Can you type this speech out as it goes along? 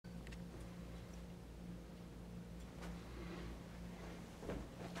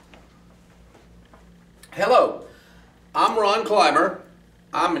Hello, I'm Ron Climer.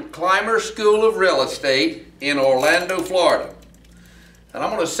 I'm at Climer School of Real Estate in Orlando, Florida. And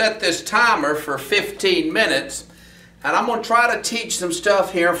I'm going to set this timer for 15 minutes, and I'm going to try to teach some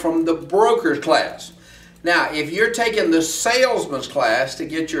stuff here from the broker's class. Now, if you're taking the salesman's class to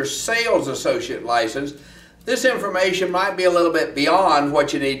get your sales associate license, this information might be a little bit beyond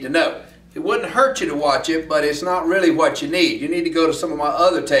what you need to know. It wouldn't hurt you to watch it, but it's not really what you need. You need to go to some of my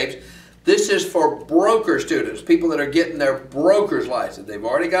other tapes. This is for broker students, people that are getting their broker's license. They've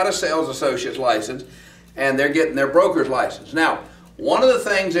already got a sales associate's license, and they're getting their broker's license. Now, one of the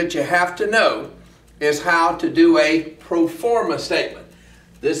things that you have to know is how to do a pro forma statement.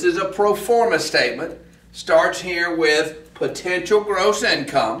 This is a pro forma statement. Starts here with potential gross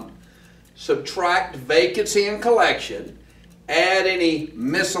income, subtract vacancy and collection, add any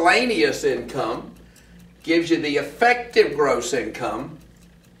miscellaneous income, gives you the effective gross income,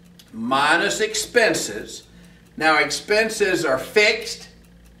 minus expenses. Now, expenses are fixed,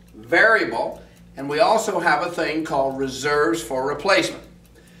 variable, and we also have a thing called reserves for replacement.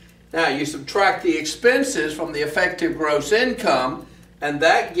 Now, you subtract the expenses from the effective gross income, and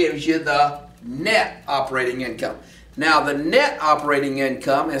that gives you the net operating income. Now, the net operating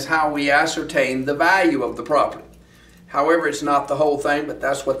income is how we ascertain the value of the property. However, it's not the whole thing, but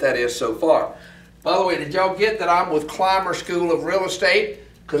that's what that is so far. By the way, did y'all get that I'm with Climer School of Real Estate?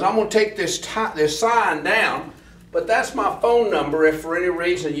 Because I'm going to take this sign down, but that's my phone number if for any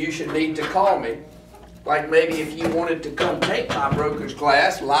reason you should need to call me. Like maybe if you wanted to come take my broker's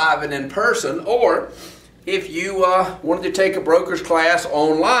class live and in person, or if you wanted to take a broker's class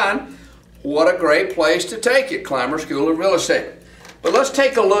online, what a great place to take it, Climer School of Real Estate. But let's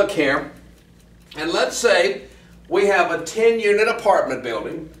take a look here, and let's say we have a 10-unit apartment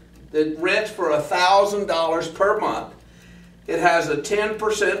building that rents for $1,000 per month. It has a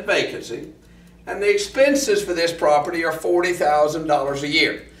 10% vacancy, and the expenses for this property are $40,000 a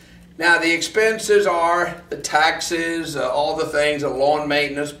year. Now, the expenses are the taxes, all the things, the lawn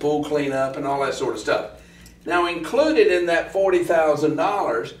maintenance, pool cleanup, and all that sort of stuff. Now, included in that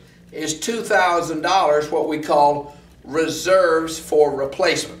 $40,000 is $2,000, what we call reserves for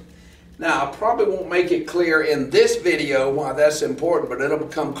replacement. Now, I probably won't make it clear in this video why that's important, but it'll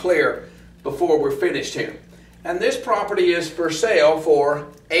become clear before we're finished here. And this property is for sale for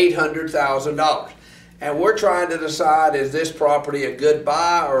 $800,000. And we're trying to decide, is this property a good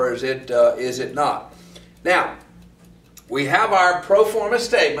buy or is it not? Now, we have our pro forma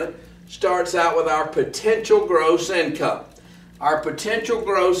statement. Starts out with our potential gross income. Our potential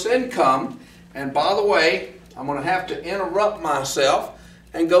gross income, and by the way, I'm going to have to interrupt myself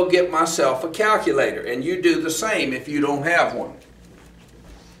and go get myself a calculator. And you do the same if you don't have one.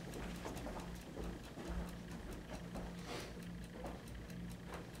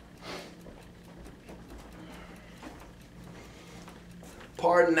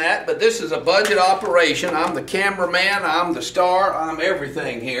 Pardon that, but this is a budget operation. I'm the cameraman, I'm the star, I'm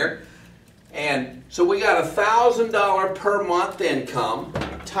everything here. And so we got $1,000 per month income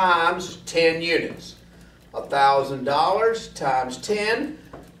times 10 units. $1,000 times 10,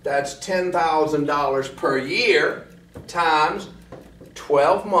 that's $10,000 per year times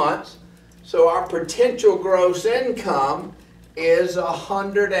 12 months. So our potential gross income is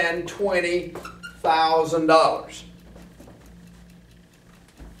 $120,000.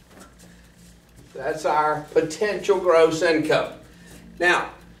 That's our potential gross income.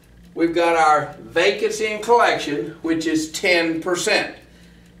 Now, we've got our vacancy and collection, which is 10%.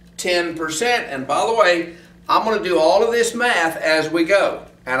 10%, and by the way, I'm going to do all of this math as we go.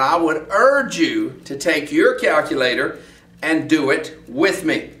 And I would urge you to take your calculator and do it with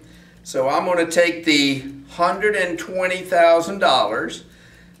me. So I'm going to take the $120,000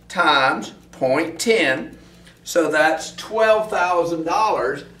 times 0.10. So that's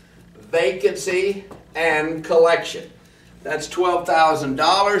 $12,000 vacancy and collection. That's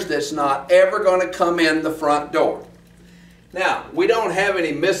 $12,000 that's not ever going to come in the front door. Now, we don't have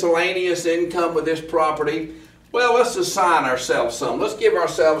any miscellaneous income with this property. Well, let's assign ourselves some. Let's give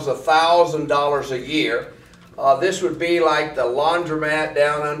ourselves $1,000 a year. This would be like the laundromat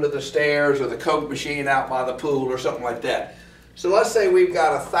down under the stairs or the Coke machine out by the pool or something like that. So let's say we've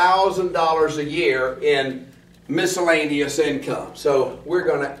got $1,000 a year in miscellaneous income. So we're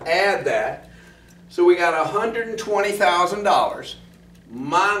going to add that. So we got $120,000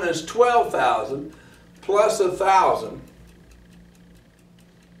 minus $12,000 plus $1,000.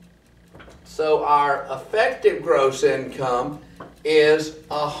 So our effective gross income is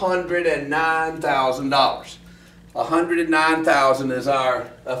 $109,000. $109,000 is our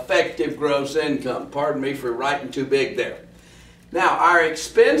effective gross income. Pardon me for writing too big there. Now, our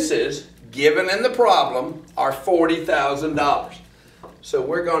expenses given in the problem are $40,000. So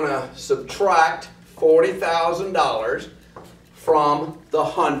we're going to subtract $40,000 from the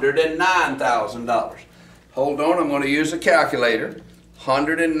 $109,000. Hold on, I'm going to use a calculator.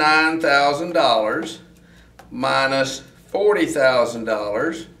 $109,000 minus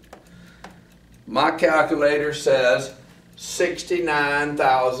 $40,000. My calculator says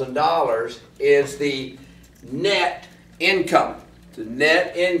 $69,000 is the net income. The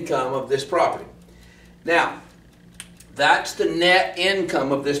net income of this property. Now, that's the net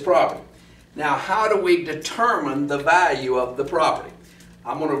income of this property. Now, how do we determine the value of the property?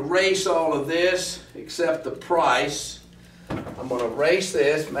 I'm going to erase all of this except the price. I'm going to erase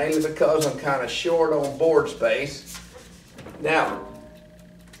this mainly because I'm kind of short on board space. Now,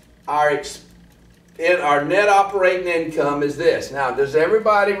 our net operating income is this. Now, does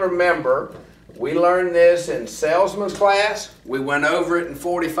everybody remember we learned this in salesman's class? We went over it in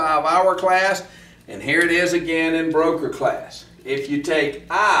 45-hour class, and here it is again in broker class. If you take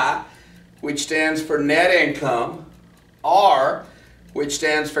I, which stands for net income, R, which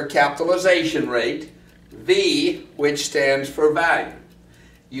stands for capitalization rate, V, which stands for value,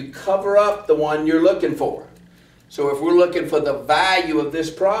 you cover up the one you're looking for. So if we're looking for the value of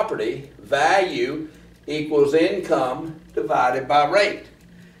this property, value equals income divided by rate.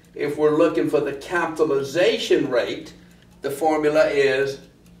 If we're looking for the capitalization rate, the formula is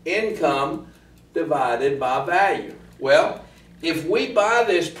income divided by value. Well, if we buy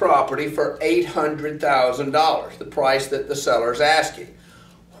this property for $800,000, the price that the seller's asking,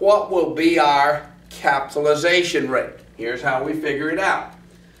 what will be our capitalization rate? Here's how we figure it out.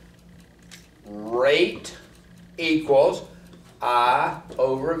 Rate equals I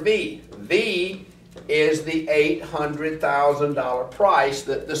over V. V is the $800,000 price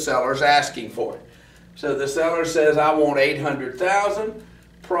that the seller's asking for. So the seller says, I want $800,000.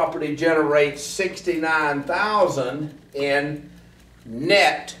 Property generates $69,000 in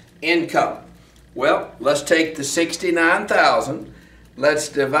net income. Well, let's take the $69,000. Let's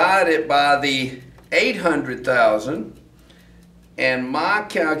divide it by the $800,000. And my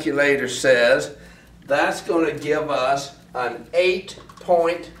calculator says that's going to give us an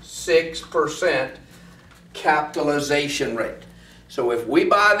 8.6% capitalization rate. So if we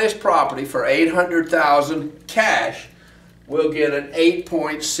buy this property for $800,000 cash, we'll get an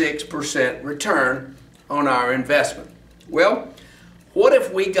 8.6% return on our investment. Well, what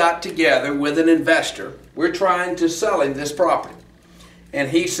if we got together with an investor? We're trying to sell him this property. And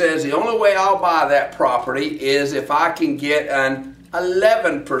he says, the only way I'll buy that property is if I can get an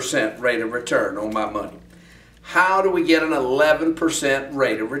 11% rate of return on my money. How do we get an 11%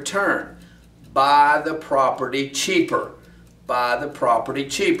 rate of return? Buy the property cheaper. Buy the property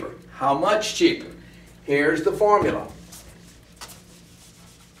cheaper. How much cheaper? Here's the formula.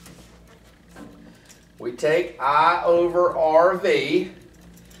 We take I over RV.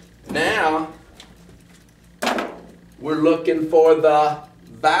 Now, we're looking for the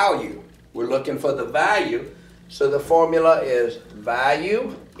value. We're looking for the value. So the formula is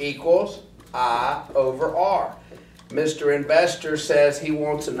value equals I over R. Mr. Investor says he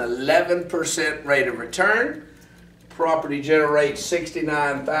wants an 11% rate of return. Property generates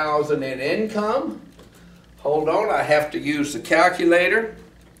 $69,000 in income. Hold on, I have to use the calculator.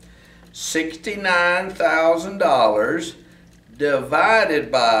 $69,000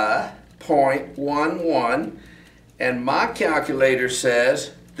 divided by 0.11, and my calculator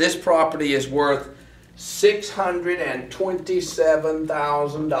says this property is worth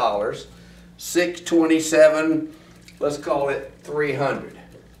 $627,000. 627, let's call it 300.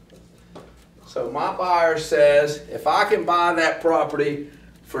 So my buyer says if I can buy that property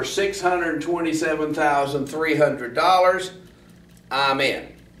for $627,300, I'm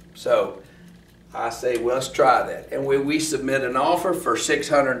in. So I say, well, let's try that. And we submit an offer for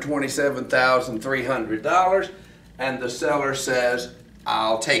 $627,300, and the seller says,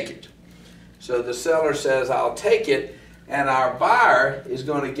 I'll take it. So the seller says, I'll take it, and our buyer is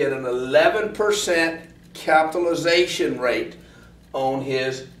going to get an 11% capitalization rate on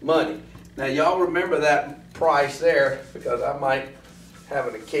his money. Now, y'all remember that price there because I might have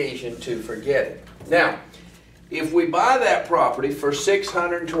an occasion to forget it. Now, if we buy that property for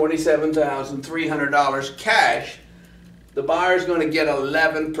 $627,300 cash, the buyer is going to get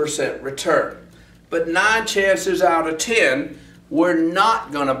 11% return. But 9 chances out of 10, we're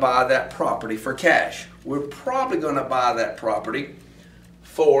not going to buy that property for cash. We're probably going to buy that property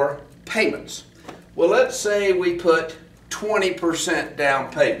for payments. Well, let's say we put 20% down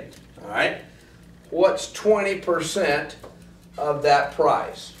payment. All right? What's 20% of that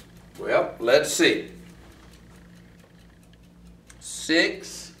price? Well, let's see.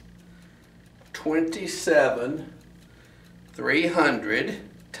 6 27,300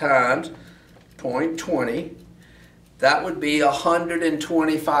 times 0.20. That would be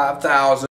 125,000.